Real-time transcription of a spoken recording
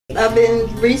I've been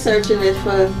researching it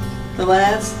for the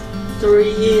last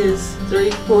 3 years,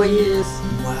 4 years.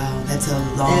 Wow, that's a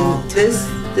long and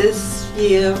time. This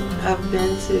year I've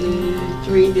been to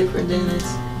 3 different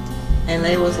dentists, and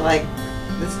they was like,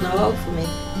 there's no hope for me.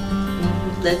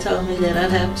 They told me that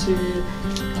I'd have to,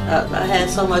 I had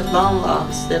so much bone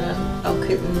loss that I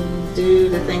couldn't do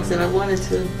the things that I wanted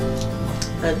to.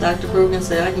 But Dr. Brueggen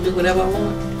said I can do whatever I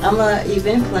want. I'm an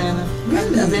event planner.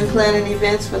 Really? I've been planning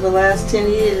events for the last 10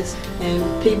 years, and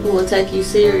people will take you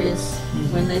serious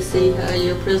when they see how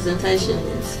your presentation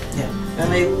is. Yeah.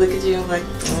 And they look at you and like,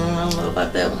 I don't know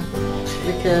about that one,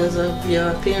 because of your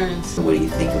appearance. What do you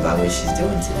think about what she's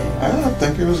doing today? I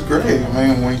think it was great. I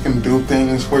mean, when you can do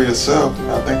things for yourself,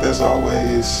 I think that's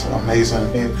always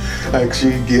amazing. And like,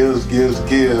 she gives.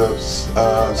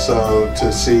 So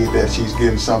to see that she's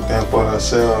getting something for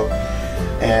herself,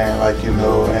 and like, you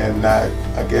know, and not,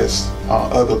 I guess,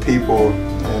 other people,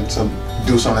 and to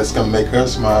do something that's gonna make her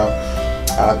smile,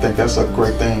 I think that's a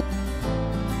great thing.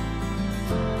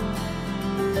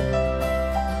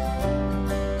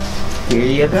 Here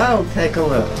you go, take a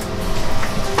look.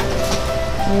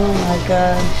 Oh my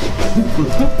gosh.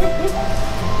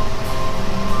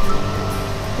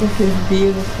 This is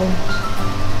beautiful.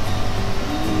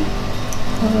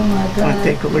 Oh my God. Want to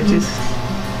take gorgeous?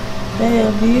 They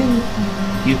are beautiful.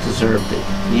 You deserved it.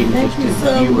 Thank you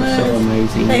so you were much. so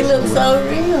amazing. They look so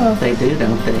real. They do,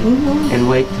 don't they? Mm-hmm. And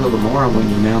wait till tomorrow when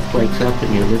your mouth wakes up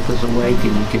and your lip is awake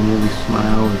and you can really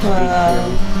smile and speak. Wow.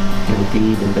 It'll be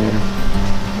even better.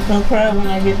 I'm gonna cry when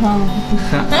I get home.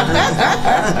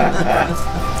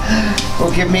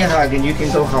 Well, give me a hug and you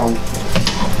can go home.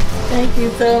 Thank you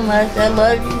so much. I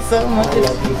love you so much. I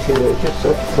love you too. It's just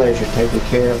such a pleasure taking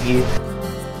care of you.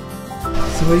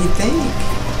 So what do you think?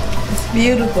 It's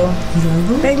beautiful. You love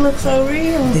them? They look so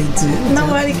real. They do.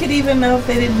 Nobody could even know if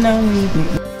they didn't know me.